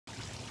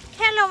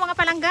Hello mga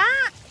palangga!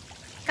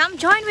 Come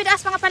join with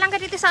us mga palangga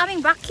dito sa aming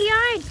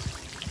backyard.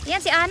 Yan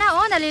si Ana,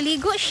 oh,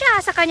 naliligo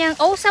siya sa kanyang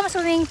awesome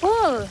swimming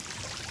pool.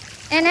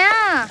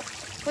 Ana,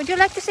 would you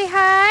like to say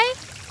hi?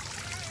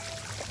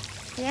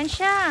 Yan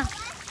siya.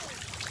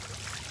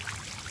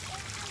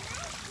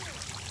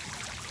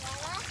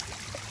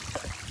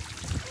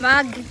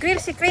 Mag-grill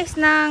si Chris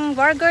ng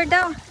burger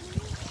daw.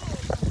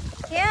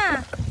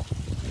 Yeah.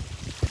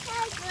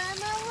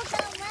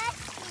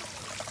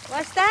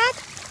 What's that?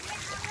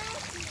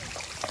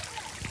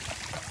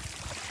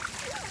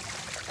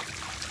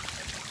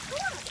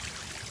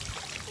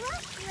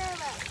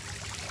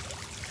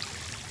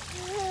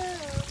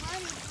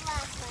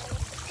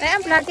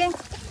 I'm vlogging.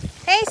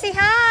 Hey, say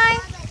hi.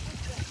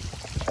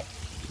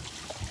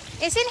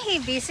 Isn't he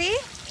busy?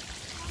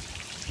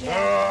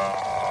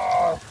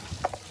 Yeah.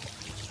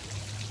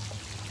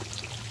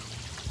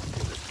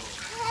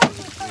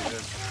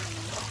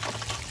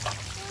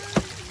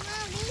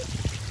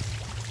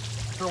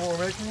 So we're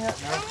making it?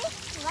 No?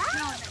 No,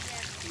 not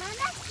yet.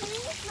 Mama,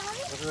 please,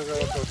 Mommy.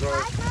 Let's go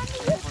dry.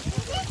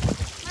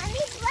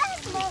 Mommy, vlog,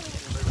 Mommy.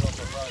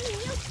 Mommy,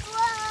 you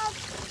vlog.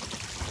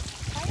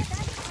 I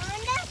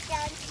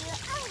understand you.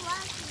 I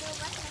want to know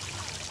what my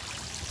phone.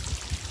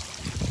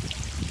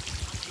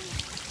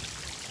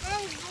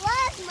 And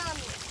vlog,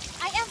 Mommy.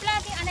 I am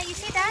vlogging, Anna. You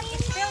see that?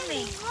 It's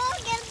filming.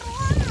 Vlog and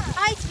vlog.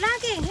 Ah, it's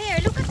vlogging. Here,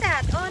 look at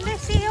that. Oh,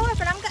 let's see. Oh,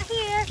 palangga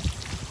here.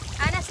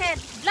 Anna said,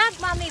 vlog,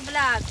 mommy,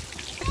 vlog.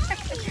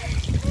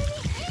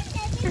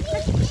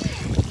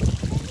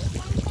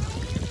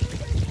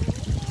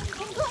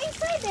 Then go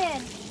inside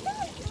then.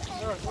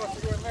 No, it's supposed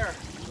to go in there.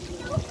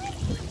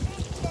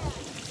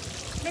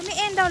 Let me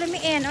in daw, let me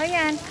in. Oh,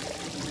 yan.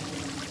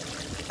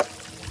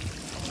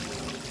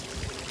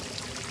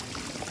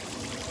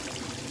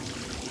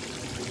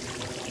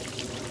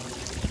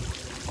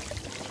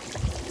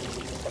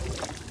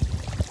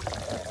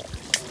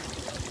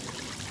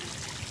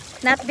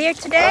 Not beer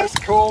today? That's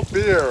cold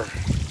beer.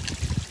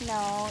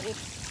 No,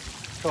 it's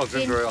It's called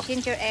ginger ale.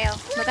 ginger ale.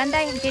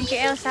 Maganda yung ginger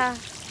ale sa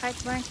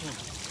heartburn.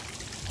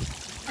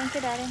 Thank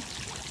you, darling.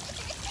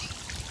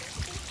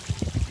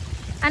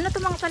 Ano to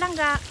mga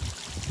palangga?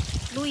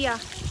 Luya.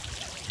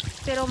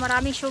 Pero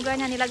maraming sugar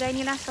na nilagay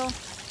nila, so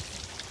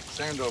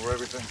Sand over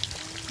everything.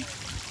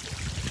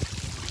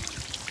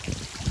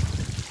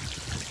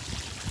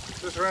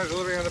 This ranch is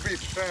living on the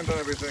beach, sand on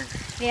everything.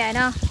 yeah, I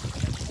know.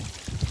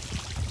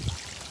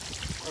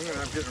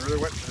 I'm getting really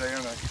wet today,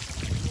 aren't I?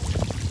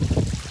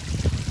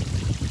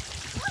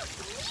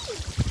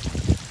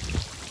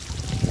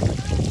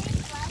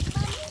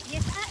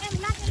 Yes, I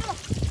am not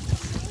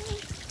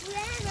enough.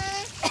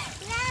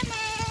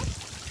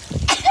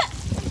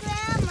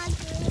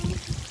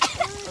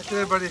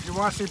 Okay, buddy, if you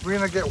want to see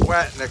Brina get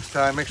wet next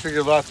time, make sure you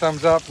give a lot of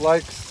thumbs up,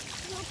 likes,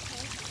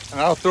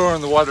 and I'll throw her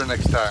in the water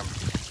next time.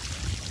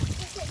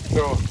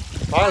 So,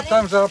 a lot of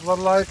thumbs up, a lot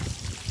of likes.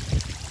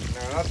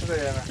 No, not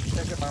today, Anna.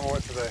 Can't get my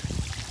wet today.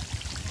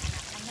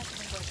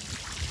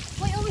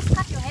 Why always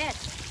cut your head?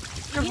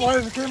 Just why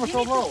is the camera so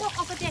You need low? to walk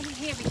over there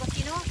here because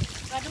you know,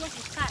 otherwise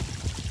it's cut.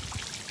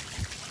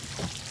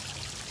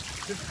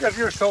 Just because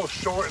you're so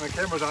short and the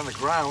camera's on the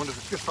ground, if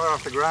it's just far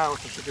off the ground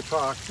so she could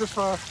talk, just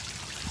far.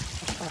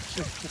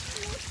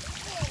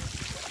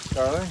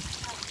 Darling,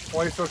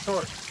 why are you so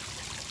short?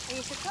 Are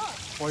you so short?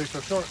 Why are you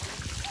so short?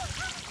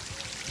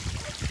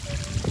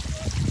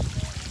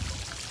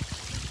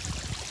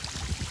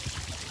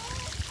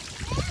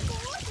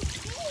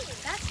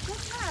 That's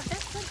good job.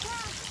 That's good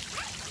job.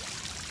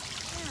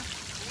 Yeah.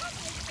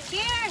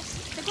 Cheers!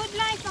 The good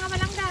life, mga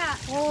malangga.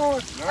 Oh,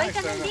 it's nice,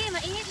 Vitamin D, Anna.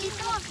 mainit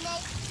dito.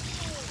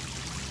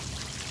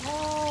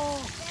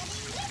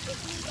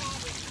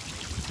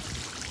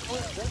 Oh,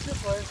 that's your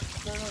place.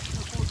 Turn us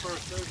to food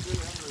first. There's good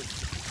hungry.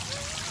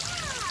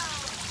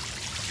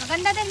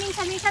 Maganda din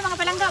minsan-minsan mga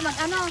palangga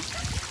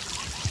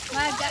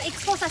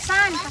mag-expose sa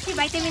sun kasi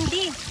vitamin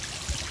D.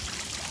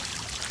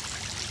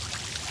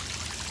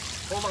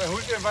 Oh my,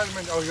 who's getting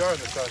vitamin? Oh, you are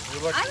in the sun.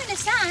 You're lucky. I'm in the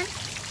sun.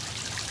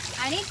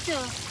 I need to.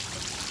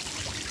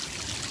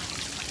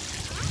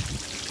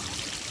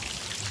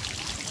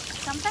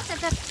 Sometimes I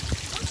got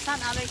sun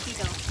allergy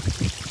though.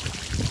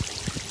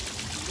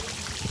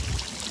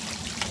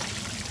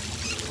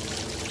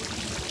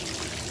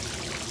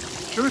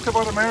 Truth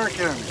about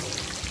Americans.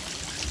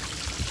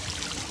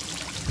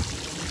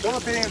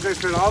 Philippines, they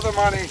spend all their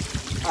money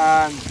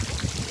on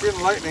skin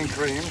lightening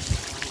creams.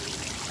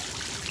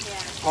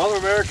 Yeah. All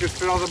of Americans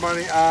spend all their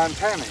money on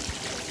tanning.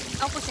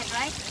 Opposite,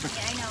 right?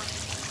 Yeah, I know.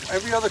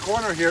 Every other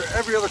corner here,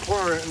 every other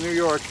corner in New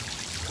York,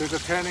 there's a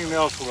tanning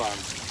nail salon.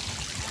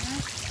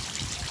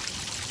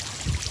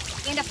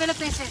 In the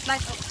Philippines, it's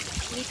like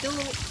we do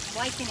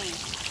whitening.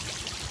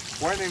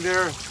 Whitening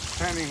there,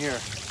 tanning here.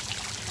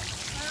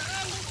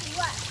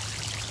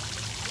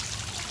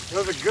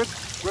 Those are good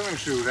swimming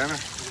shoes, Anna.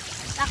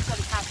 It's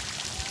actually cut.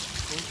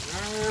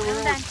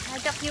 I'm done.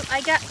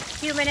 I got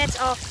few minutes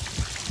of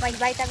my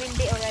vitamin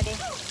D already.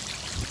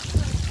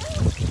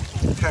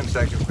 10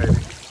 seconds, maybe.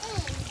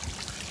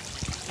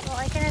 So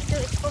I cannot do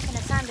expose in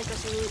the sun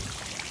because you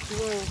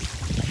will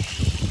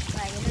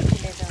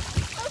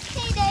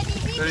Okay, Daddy.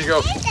 There you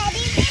go. And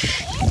Daddy.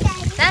 And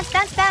Daddy. Dance,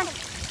 dance, dance.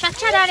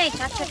 Cha-cha, darling.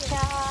 Cha-cha-cha.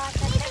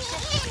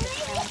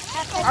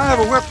 I have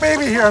a wet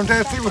baby here I'm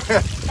dancing with.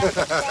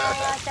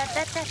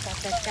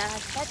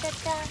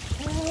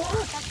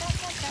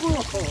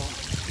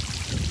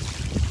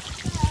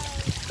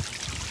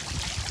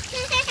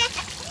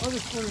 I'll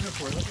just put it this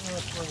way. Look at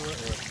that further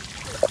right here.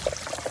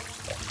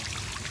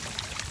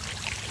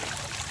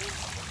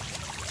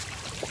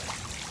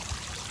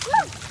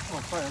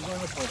 Oh, fine. I'm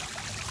going this way.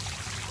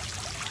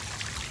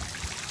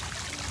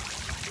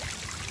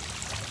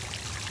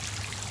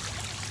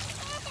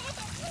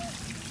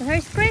 So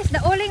here's Chris,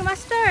 the Oling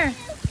master.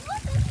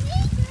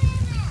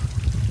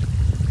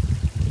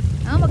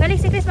 Oh, magaling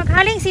si Chris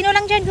maghaling. Sino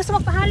lang dyan gusto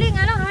magpahaling?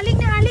 Ano? Haling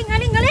na, haling,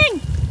 haling,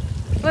 galing.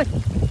 Uy,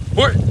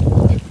 Oi!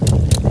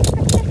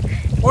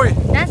 Oi!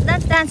 dance,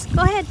 dance, dance.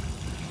 Go ahead.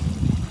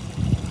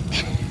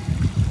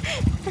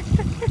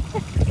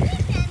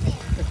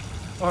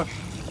 Oh.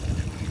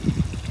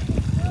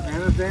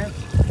 Anna dance?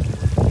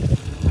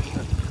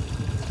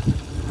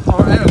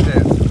 Oh, Anna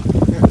dance.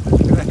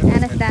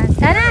 Anna's dance.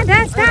 Anna,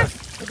 dance, dance.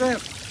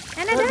 Dance.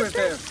 Anna, dance,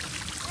 dance.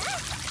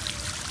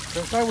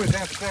 Sideways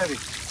dance to daddy.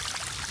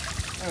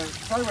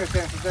 Sideways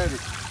dance to daddy.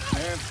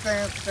 Dance,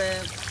 dance,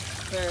 dance,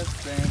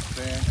 dance, dance,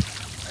 dance.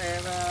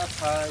 Anna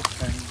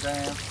pipes and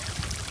dance.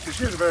 See,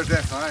 she's a better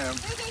dancer than I am.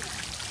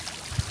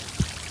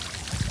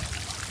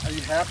 Are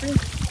you happy?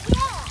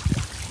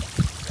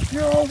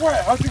 You're all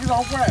wet. How'd you get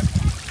all wet?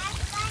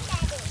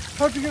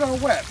 How'd you get all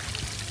wet?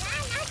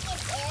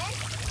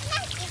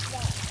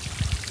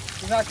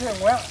 You're not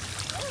getting wet?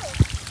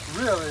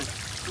 Really?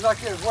 You're not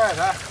getting wet,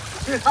 huh?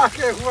 You're not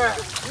getting wet.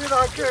 You're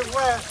not getting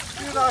wet.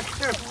 You're not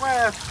getting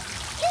wet.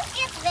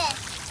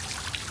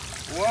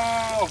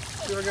 Wow.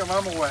 You're gonna get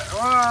mama wet.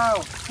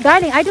 Wow.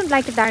 Darling, I don't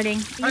like it,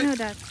 darling. You Hey. know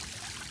that.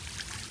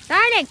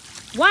 Darling,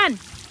 one.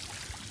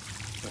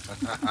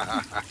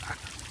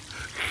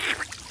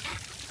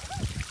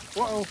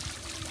 Uh-oh.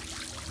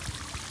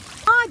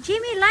 Oh,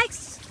 Jimmy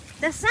likes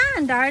the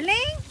sun,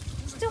 darling.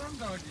 It's too,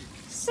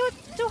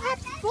 too hot,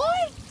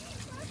 boy.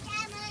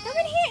 Come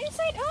in here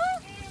inside. Oh,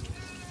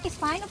 it's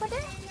fine over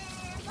there.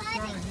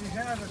 He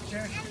had a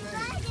chance today.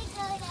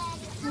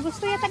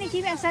 Gusto yata ni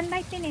Jimmy ang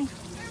sunlight din eh.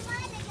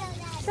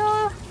 So,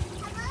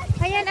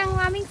 ayan ang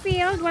aming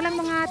field. Walang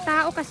mga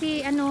tao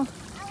kasi ano,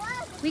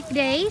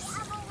 weekdays.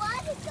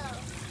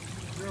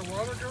 You're a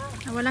water girl?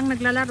 Walang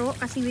naglalaro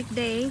kasi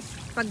weekdays.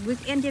 Pag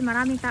weekend din,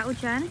 maraming tao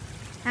dyan.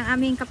 Ang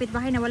aming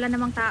kapitbahay na wala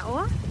namang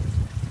tao.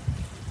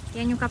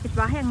 Yan yung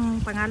kapitbahay.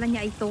 Ang pangalan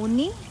niya ay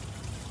Tony.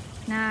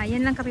 Na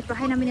yan lang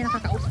kapitbahay namin na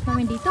nakakausap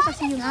namin dito.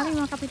 Kasi yung aming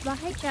mga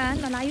kapitbahay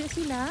dyan, malayo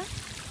sila.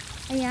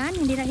 Ayan,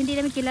 hindi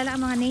namin kilala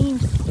ang mga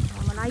names.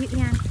 Malayo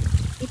yan.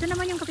 Ito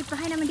naman yung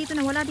kapitbahay namin dito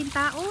na wala din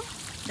tao.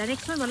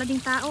 Direction, wala din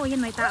tao. Ayan,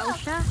 may tao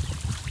siya.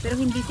 Pero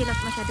hindi sila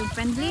masyadong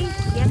friendly.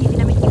 Yan, hindi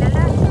namin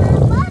kilala.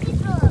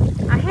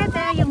 Ahead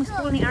there yung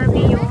school ni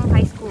RB, yung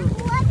high school.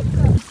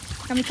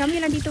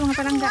 Kami lang dito mga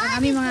palangga. Ang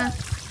aming mga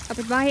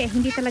kapitbahay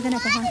hindi talaga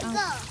nag-hang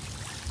out.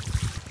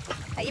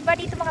 Ay, iba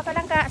dito mga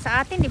palangga sa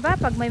atin, di ba?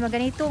 Pag may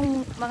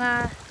maganitong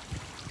mga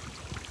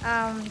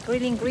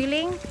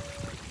grilling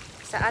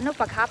sa ano,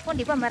 paghapon,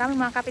 di ba? Maraming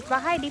mga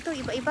kapitbahay dito,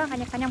 iba-iba,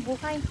 kanya-kanyang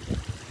buhay.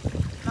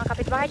 Mga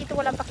kapitbahay dito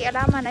walang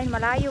pakialaman, ay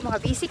malayo, mga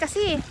busy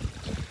kasi.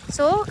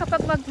 So,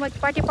 kapag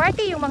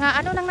mag-party-party, yung mga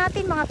ano lang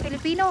natin, mga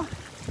Pilipino,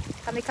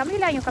 kami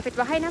lang, yung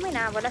kapitbahay namin,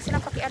 wala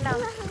silang pakialam.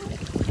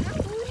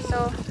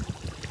 So,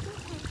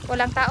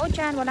 walang tao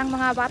dyan, walang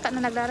mga bata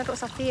na naglalaro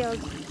sa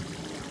field.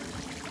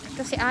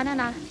 Ito si Anna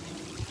na.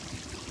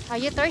 Are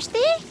you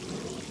thirsty?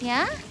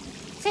 Yeah?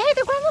 Say hi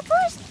to Grandma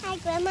first. Hi,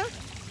 Grandma.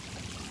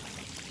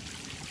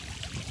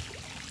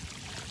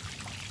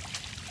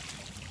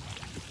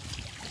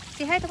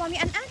 Say hi to Mami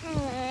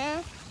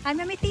An-An. Hi,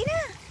 Mami Tina.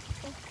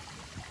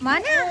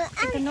 Mana?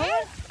 Ito no?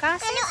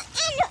 Kasi?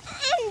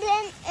 And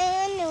then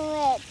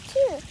Red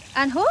too.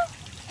 And who?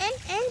 And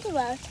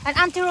Rose. And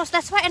Auntie Rose,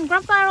 that's why. And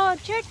Grandpa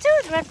Roger too.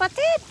 Grandpa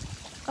Ted.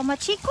 Grandma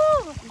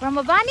Chico.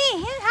 Grandma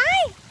Bunny.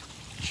 Hi.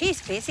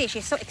 She's busy.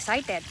 She's so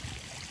excited.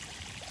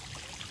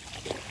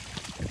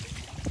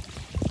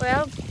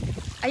 Well,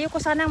 ayoko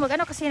sanang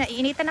mag-ano kasi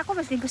naiinitan ako.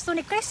 Mas gusto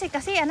ni Chris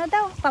kasi ano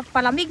daw,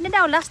 palamig na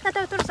daw. Last na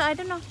daw ito sa I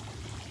don't know.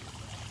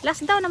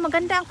 Last daw na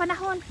maganda ang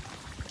panahon.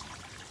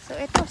 So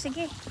ito,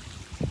 sige.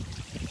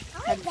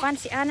 Nag-fun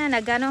si Anna,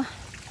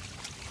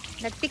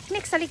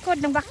 nag-picnic sa likod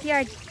ng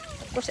backyard.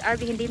 Of course, si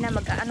RB hindi na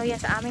mag-ano yan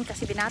sa amin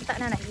kasi binata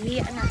na,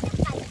 nahihiya na.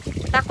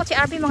 Takot si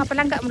RB mga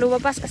palangga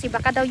lumabas kasi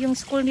baka daw yung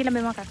school nila may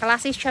mga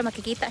kaklases siya,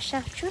 makikita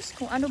siya. Diyos,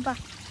 kung ano ba.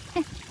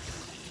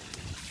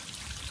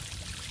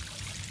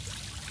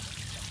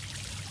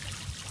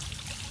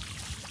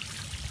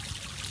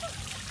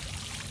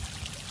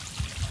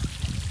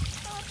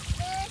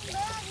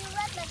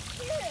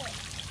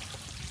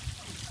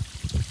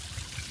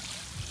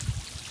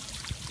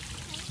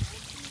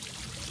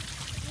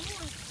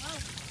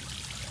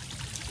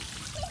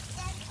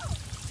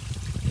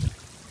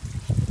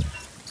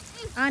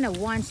 Anna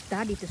wants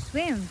Daddy to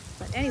swim.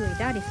 But anyway,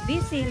 Daddy's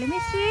busy. Let me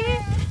see.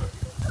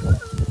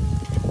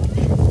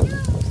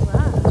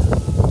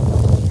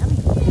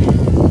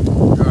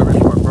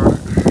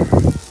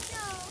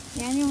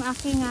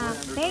 aking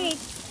steak.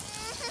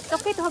 It's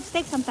okay to have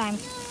steak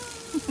sometimes.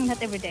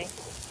 Not every day.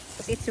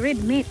 Because it's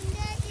red meat.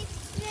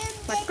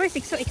 But Chris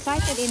is so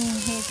excited in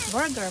his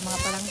burger, mga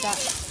palangga.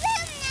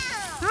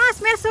 Ah, it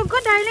smells so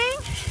good, darling.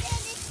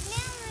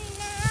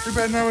 Too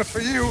bad now it's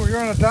for you.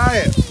 You're on a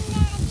diet.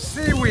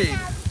 Seaweed.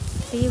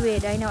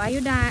 Seaweed, I know.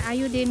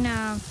 Iodine,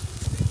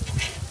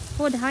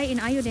 food high in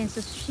iodine,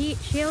 so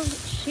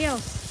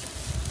shells.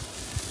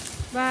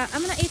 But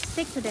I'm gonna eat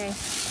steak today.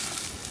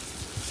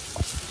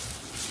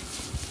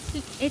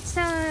 It's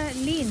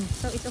lean,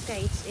 so it's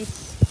okay.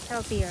 It's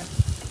healthy-ish.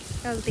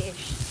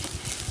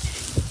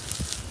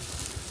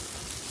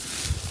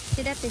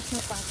 See that there's no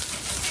fat.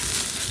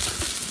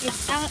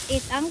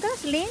 It's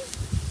Angus lean.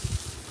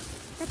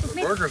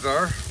 The burgers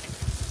are.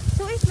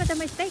 So it's but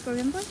my steak,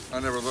 remember? I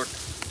never looked.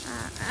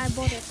 I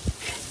bought it.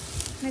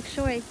 Make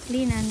sure it's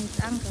lean and it's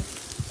Angus.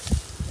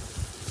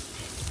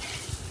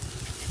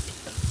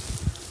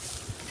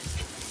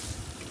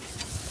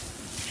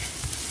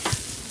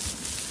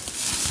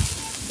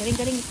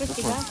 Galing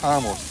crispy, This one's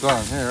almost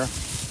done here.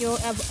 You're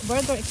a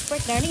burger expert,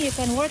 darling. You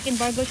can work in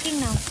Burger King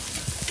now.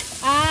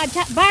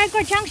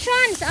 Burger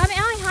Junction.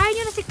 Hire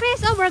nyo na si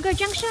Chris. Oh, Burger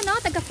Junction, no?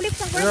 Taga-flip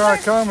sa burger. Here I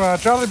come,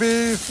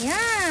 Jollibees.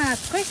 Yeah,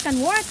 Chris can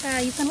work.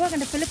 You can work in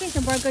the Philippines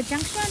in Burger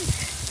Junction.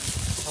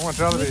 I want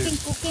Jollibees.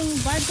 Cooking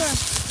burger.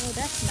 Oh,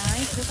 that's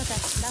nice. Look at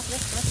that.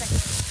 That's perfect.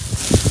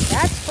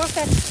 That's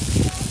perfect.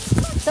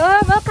 So,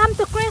 welcome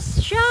to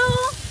Chris' show.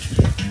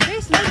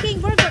 Chris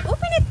making burger.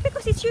 Open it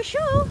because it's your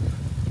show.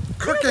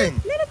 Cooking.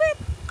 Little bit.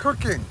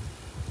 Cooking.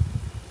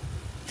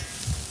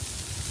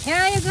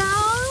 Here you go.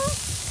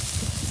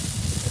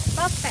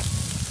 Perfect.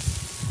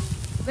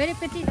 Very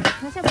petit.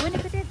 What's that? Very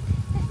petit.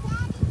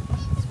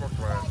 Smoke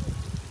glass.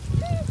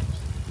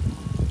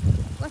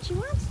 What she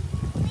wants?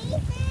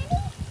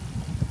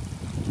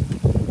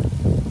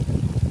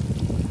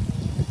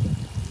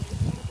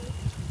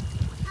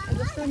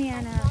 Gusto niya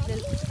na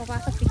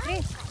papasok si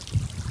Chris.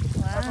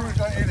 That's when Wow. we're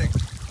done eating.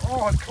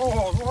 Oh, it's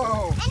cold.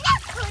 Whoa. And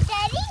that's cool,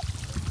 Daddy.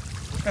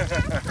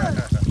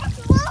 That's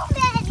warm,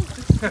 Daddy.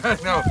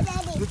 No,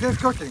 Daddy. it is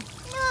cooking.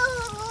 No.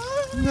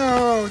 No,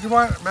 do you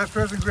want mashed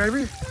potatoes and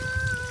gravy?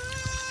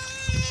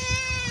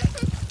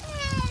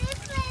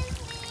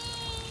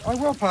 I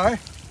will, Pie.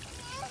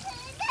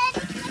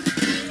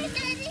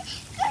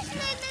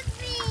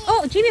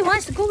 Oh, Jimmy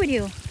wants to go with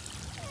you.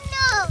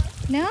 No.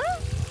 No?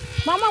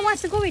 Mama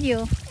wants to go with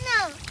you. No.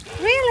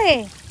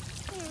 Really?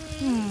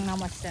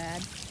 Mama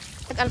sad.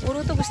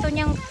 Tag-alburo to gusto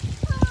niyang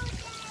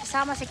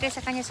kasama si Chris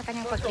sa kanyang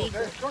pagligo.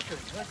 It's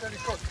cooking. Let Daddy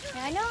cook.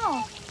 I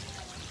know.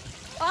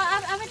 Oh,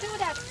 I'm gonna do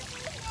that.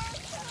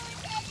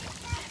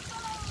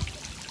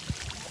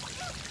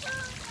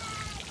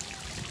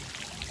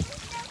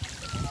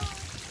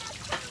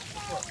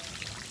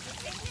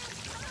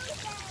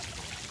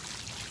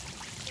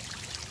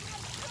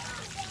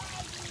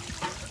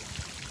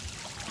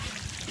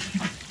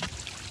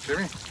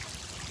 Jimmy?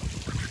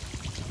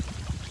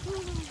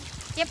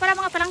 Yan pala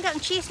mga palangga, ang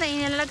cheese na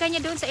inilalagay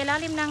niya doon sa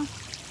ilalim ng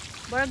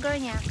burger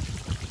niya.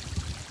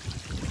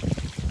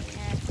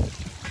 Ayan.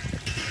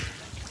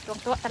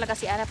 Tuwang-tuwa talaga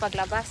si Ana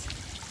paglabas.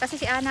 Kasi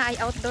si Ana ay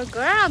outdoor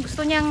girl.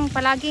 Gusto niyang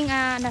palaging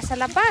nasa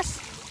labas.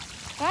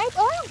 Right?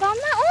 Oh,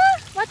 Gama. Oh,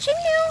 watching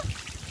you.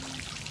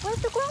 Where's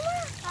the Gama?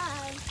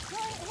 Hi.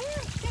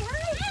 Here, say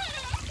hi.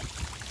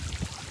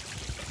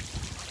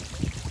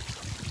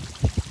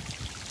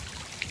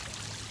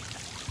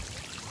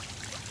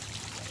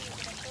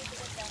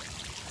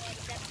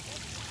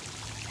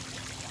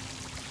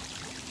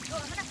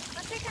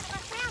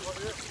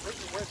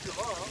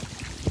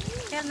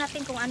 Tell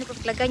natin kung ano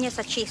paglagay niya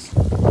sa cheese.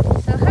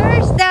 So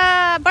here's the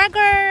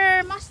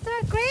burger master,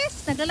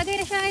 Chris.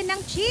 Naglalagay na siya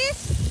ng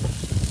cheese.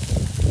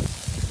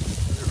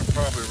 You're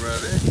probably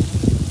ready.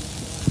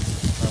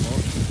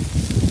 Almost.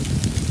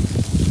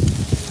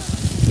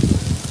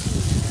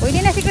 Pwede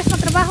na si Chris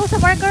magtrabaho sa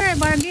burgeran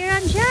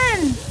dyan.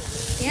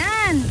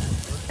 Yan.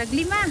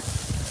 Taglima.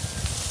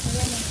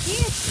 Ayan yung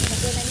cheese.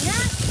 Naglalagay na niya.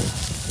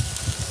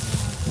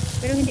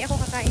 Pero hindi ako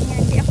kakain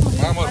yan. Hindi ako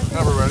Almost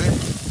never ready.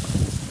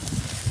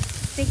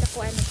 Steak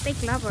ako. I'm a steak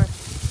lover.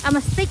 I'm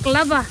a steak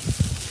lover.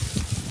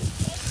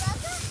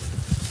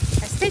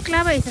 A steak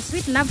lover is a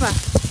sweet lover.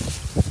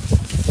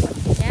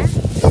 Yeah?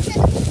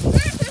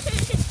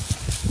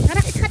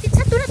 Harap, it's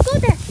hot. Do not go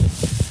there.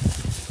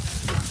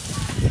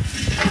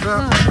 What's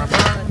up? Oh,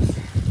 Bye-bye.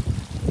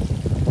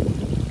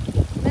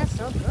 that's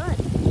so good.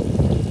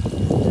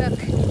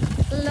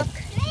 Look.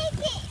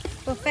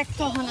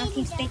 Perfecto ang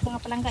aking steak, mga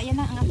palangga. Yan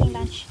na ang aking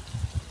lunch.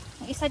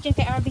 Ang isa dyan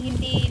kay RB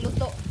hindi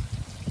luto.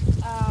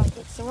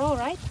 It's raw,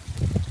 right?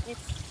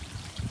 It's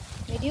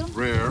medium,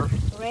 Rare.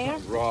 rare.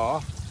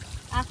 Raw.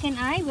 Akin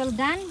ay well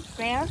done,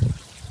 rare.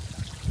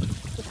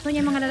 Gusto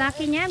niya mga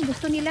lalaki niya,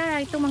 gusto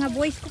nila itong mga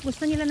boys ko,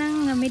 gusto nila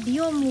ng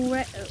medium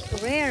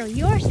rare.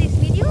 Yours is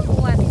medium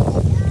or what?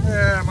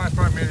 Yeah, mine's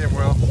probably medium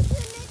well.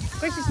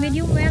 First is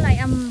medium well,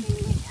 I am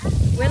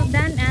well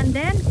done, and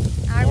then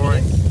RB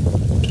Boring.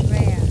 is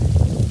rare.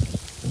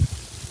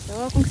 So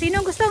Oh, kung sino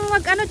gustong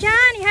mag-ano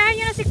dyan, i-hire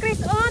nyo na si Chris.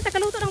 Oh,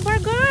 tagaluto ng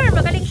burger.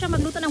 Magaling siya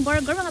magluto ng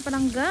burger, mga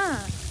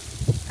palangga.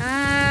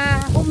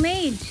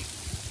 Homemade.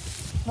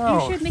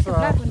 You should make a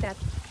vlog on that.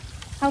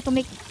 How to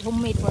make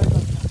homemade burger,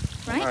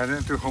 right? I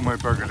didn't do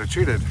homemade burgers. I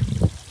cheated.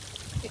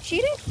 You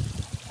cheated?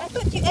 I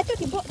thought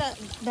you bought the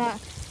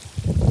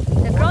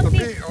What's ground the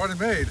beef. meat already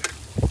made?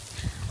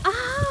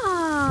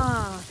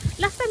 Ah,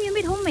 last time you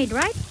made homemade,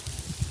 right?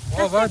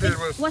 All I did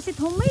was... Was it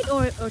homemade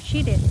or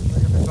cheated?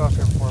 Let me get this off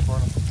here before I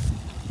burn it.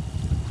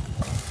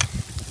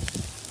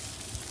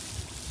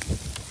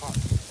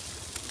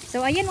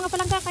 So ayan mga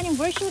palangga, kanyang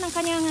version ng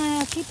kanyang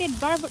cheated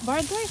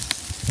burgers.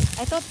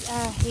 I thought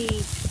he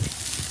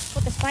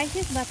put the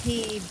spices, but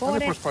he I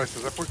bought didn't it. put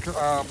spices. I put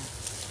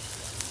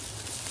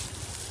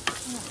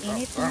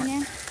Init naman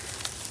yan.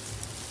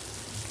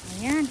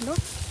 Ayan,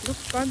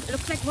 looks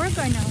like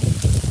burger now.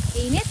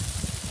 Init.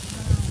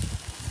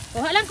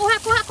 Kuha lang,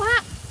 kuha.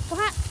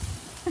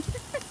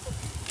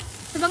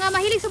 Sa mga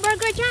mahilig sa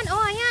burger dyan, oh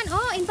ayan,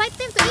 oh invite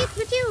them to eat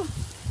with you.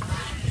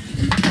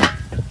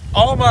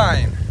 all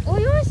mine. Oh,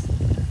 yours?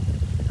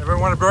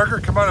 Everyone want a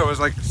burger? Come on, it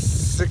was like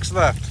 6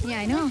 left.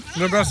 Yeah, I know.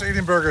 Nobody else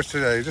eating burgers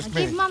today, just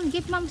me.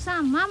 Give mom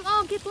some. Mom,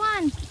 oh, get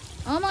one.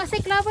 Oh, mga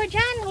steak lover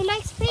dyan who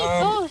likes steak.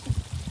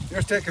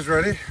 Your steak is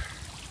ready.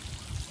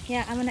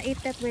 Yeah, I'm gonna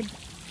eat that with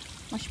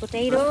mashed Mashed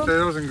potato.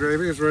 potatoes and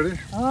gravy is ready.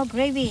 Oh,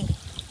 gravy.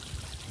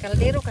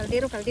 Caldero.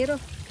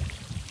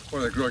 Boy,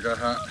 that grill got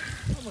hot.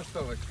 Oh, my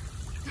stomach.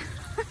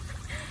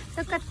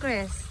 Look at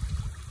Chris.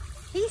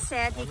 He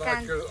said he I'm not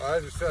can good. I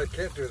just said I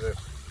can't do this.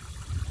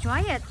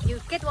 try it. You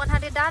get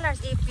 $100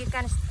 if you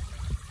can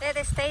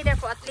stay there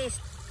for at least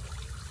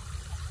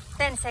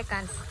 10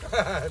 seconds.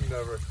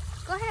 Never.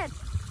 Go ahead.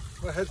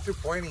 My head's too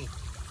pointy.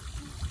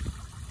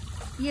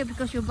 Yeah,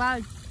 because you're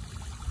bald.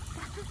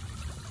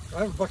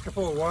 I have a bucket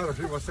full of water.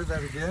 Do you want to say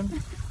that again?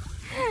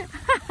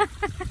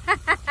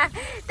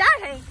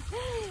 Darling,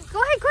 go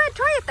ahead,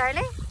 try it,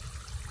 darling.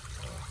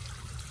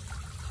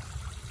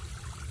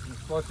 I'm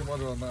splashing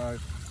water on my eyes.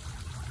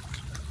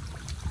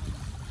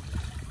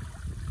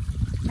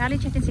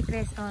 Challenge natin si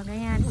Chris. Oh,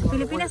 ganyan. Sa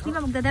Pilipinas, di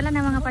ba magdadala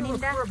ng mga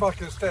paninda? Pour a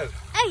bucket instead.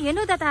 Hey, you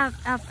know that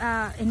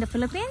in the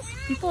Philippines,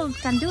 people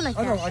can do like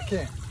I know, that. I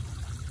can't.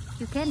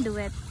 You can do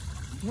it.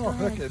 No,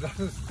 heck it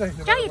doesn't stay.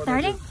 No Try matter it, what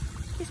I darling.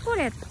 do. Just put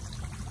it.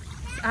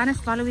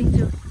 Anna's following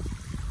too.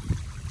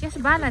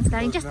 Just balance,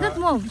 darling. Just don't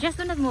move. Just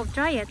do not move.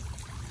 Try it.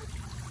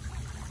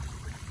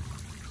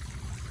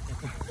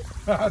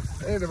 I'm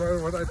saying about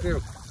what I do.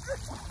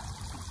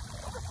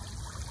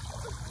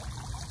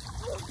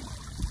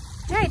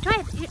 Try it.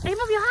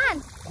 Remove your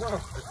hand. No,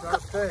 it's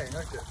not staying.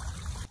 Look it.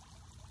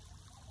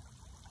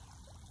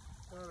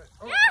 Got it.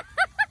 Oh,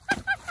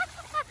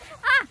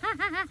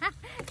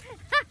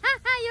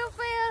 You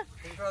fail.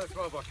 can you try the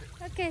small bucket?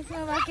 Okay,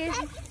 small bucket.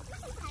 5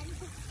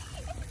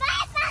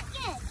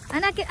 buckets.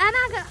 Anna,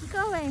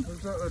 go away.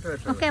 Let's try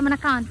it. Okay, I'm gonna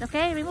count.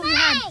 Okay, remove your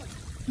hand.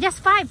 Just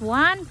 5.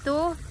 1,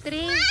 2,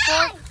 3,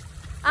 4.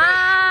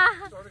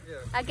 Start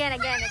again.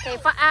 Again. Okay,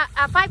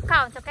 5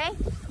 counts. Okay.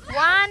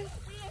 1,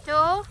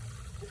 2,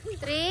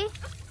 3,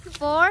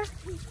 4.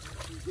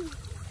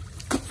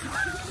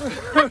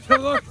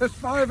 Look, it's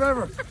 5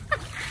 ever.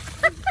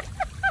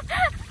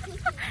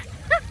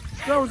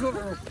 That was a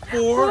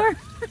 4.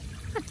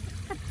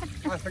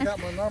 I forgot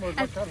my numbers.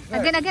 What comes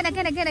next? Again. I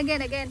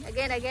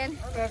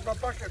have my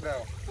bucket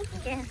now.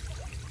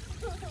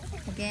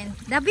 Again.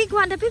 The big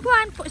one,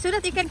 so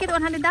that you can get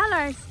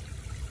 $100.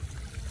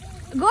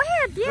 Go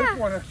ahead, yeah. This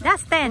one,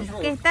 That's 10. this one.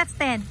 Okay, that's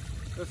 10.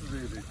 This is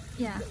easy.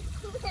 Yeah.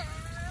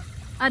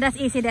 Oh, that's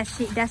easy. That's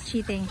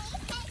cheating.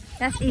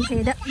 That's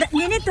easy.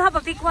 You need to have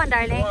a big one,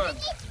 darling. 1,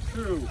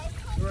 2,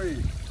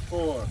 3,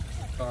 4,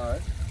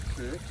 5,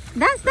 6,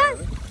 That's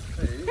 7,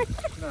 8,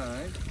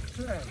 9,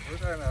 10.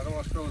 Where's Anna? I don't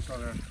want to spill this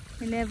on her.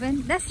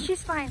 11.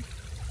 She's fine.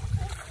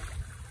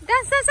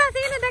 That's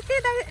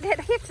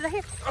the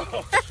hips.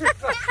 Oh,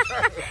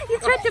 You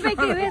tried to make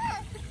it with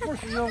of course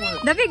you know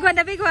what. the big one.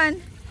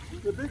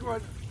 The big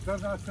one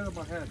does not fit on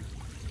my head.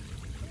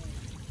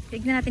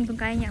 Tignan natin kung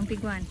kaya niya ang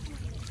big one.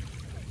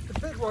 The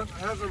big one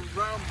has a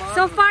round bottom.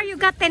 So far you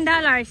got $10.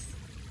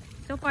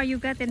 So far you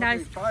got $10.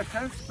 5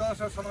 tenths?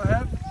 That's on my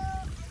head?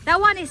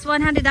 That one is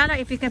 $100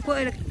 if you can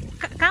put it.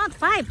 Count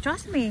 5.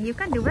 Trust me, you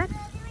can do it.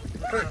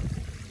 Okay.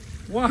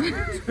 1,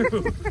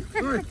 2,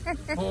 3,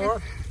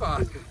 4,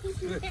 5,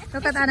 6,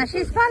 Look at Anna.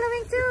 She's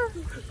following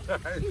too.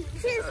 9,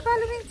 She's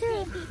following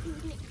too.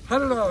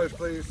 $100,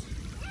 please.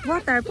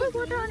 Water. Put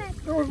water on it.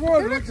 There was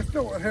water. Look, it's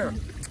still wet here.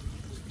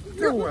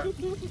 Still wet.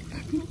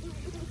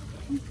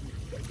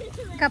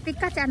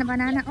 Copycat siya na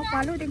banana. Oh,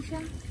 follow din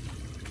siya.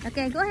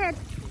 Okay, go ahead.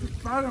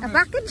 Bottom A is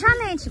bucket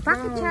challenge.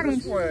 Bucket down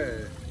challenge. this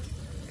way.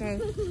 Okay.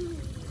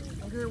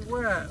 I'm getting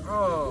wet.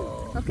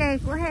 Oh. Okay,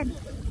 go ahead.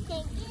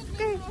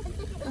 Okay.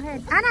 Go ahead.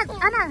 Anna,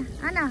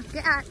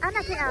 get out.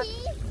 Anna, get out.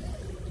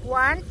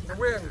 1. The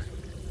wind.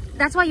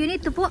 That's why you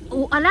need to put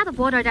a lot of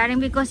water, darling,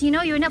 because you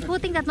know you're not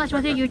putting that much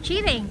water. You're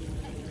cheating.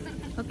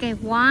 Okay,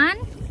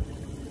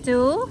 1,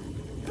 2,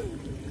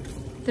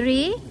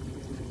 3,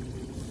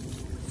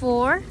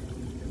 4,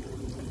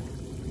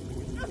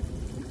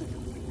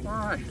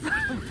 5.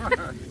 Come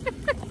on.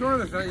 Throw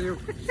this at you.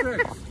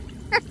 6.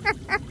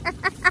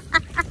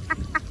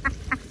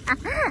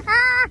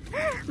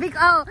 Big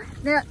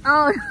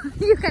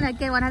you cannot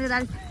get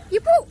 $100. You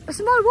put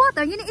small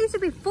water. You need it to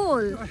be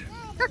full. You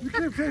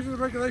keep changing the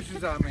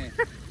regulations on me.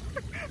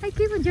 I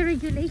keep on your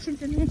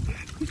regulations in it.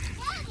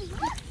 Daddy,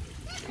 look.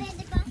 Where's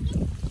the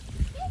bucket?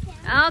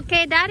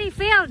 Okay, Daddy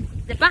failed.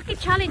 The bucket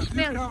challenge You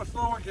failed. count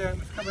slow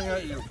again. It's coming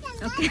at you.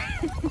 Okay.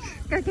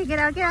 Okay, get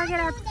out.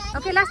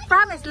 Okay, last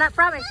promise.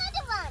 Promise.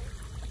 Another one.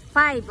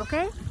 5,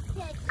 okay?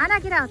 Anna,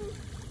 get out.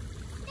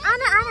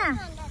 Anna.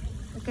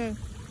 Okay.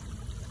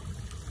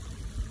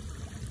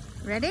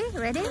 Ready?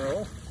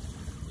 Oh.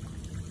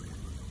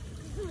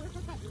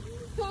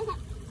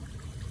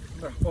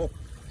 No.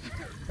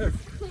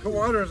 The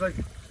water is like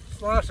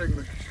sloshing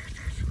me.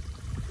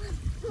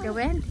 The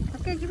wind?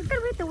 Okay, you can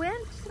wait the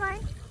wind. It's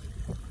fine.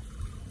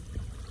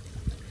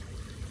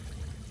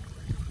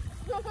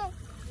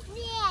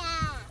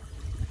 Yeah.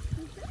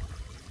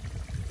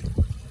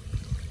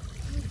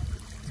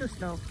 Too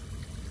slow.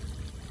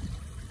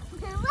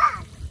 Look.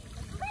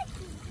 Look,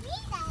 me,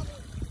 Daddy.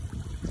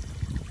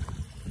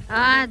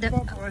 Ah,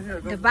 Bump right here.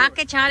 the Don't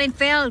bucket challenge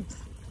failed.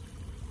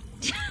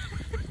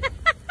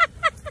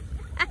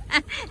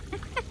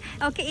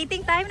 Okay,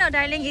 eating time now,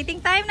 darling.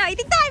 Eating time now.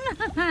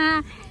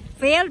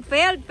 Failed.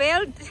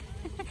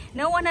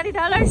 No $100.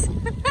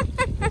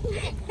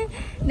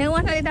 No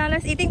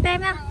 $100. Eating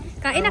time na.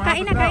 Kain na.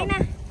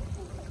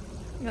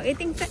 No,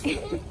 eating time. do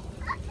it.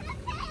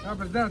 Up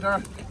and down, Dara.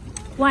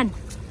 1.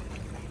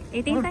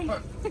 Eating time.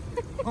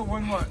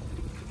 One what?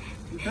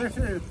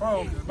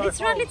 Let's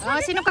run.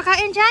 Oh, sino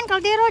kakain dyan?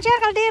 Kaldero.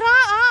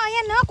 Ah,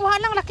 ayan no. Kuha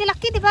lang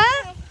laki-laki, di ba?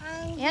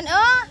 Ayan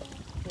oh.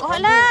 Kuha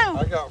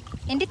lang. I got.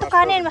 Hindi to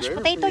kanin, mashed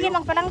potato yan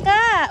mga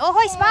palangga. Oh,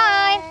 hoy,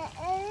 smile.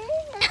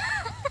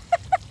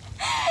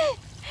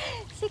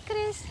 Si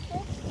Chris.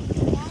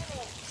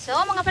 So,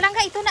 mga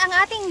palangga, ito na ang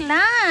ating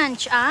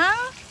lunch. Ang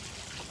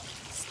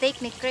steak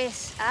ni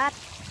Chris at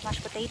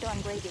mashed potato and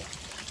gravy.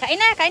 Kain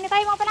na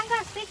tayo mga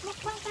palangga. Steak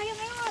mukbang tayo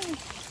ngayon.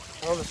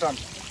 All the sun.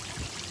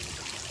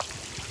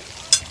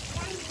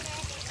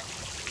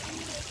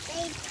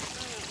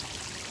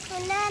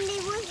 Nanny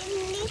was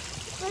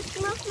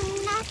smoking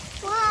that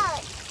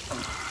pot.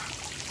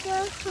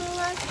 Smoking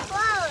that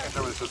pot.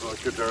 That was just like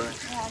good, darling.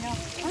 Yeah, I know.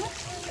 Huh?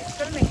 It's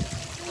filming.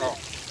 Oh.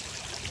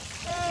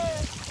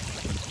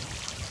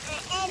 I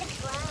ate a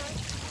bug.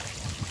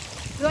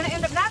 You wanna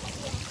end the vlog?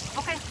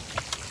 Okay.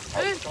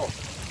 Oh.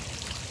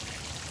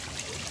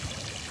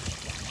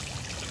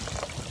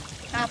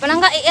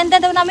 Palangga, i-end na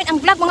daw namin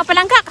ang vlog mga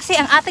palangga kasi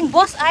ang ating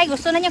boss ay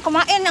gusto na niya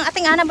kumain ng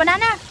ating Ana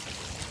Banana.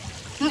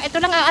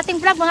 Ito lang ang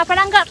ating vlog mga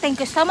palangga. Thank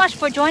you so much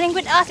for joining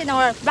with us in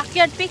our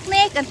backyard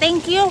picnic and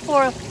thank you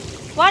for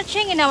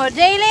watching in our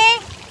daily.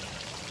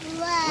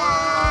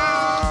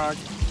 Wow.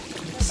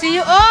 See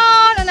you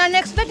all on our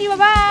next video.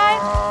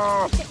 Bye-bye.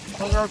 Oh,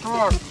 2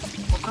 o'clock.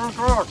 2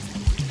 o'clock.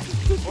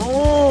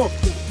 Oh,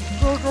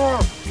 2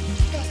 o'clock.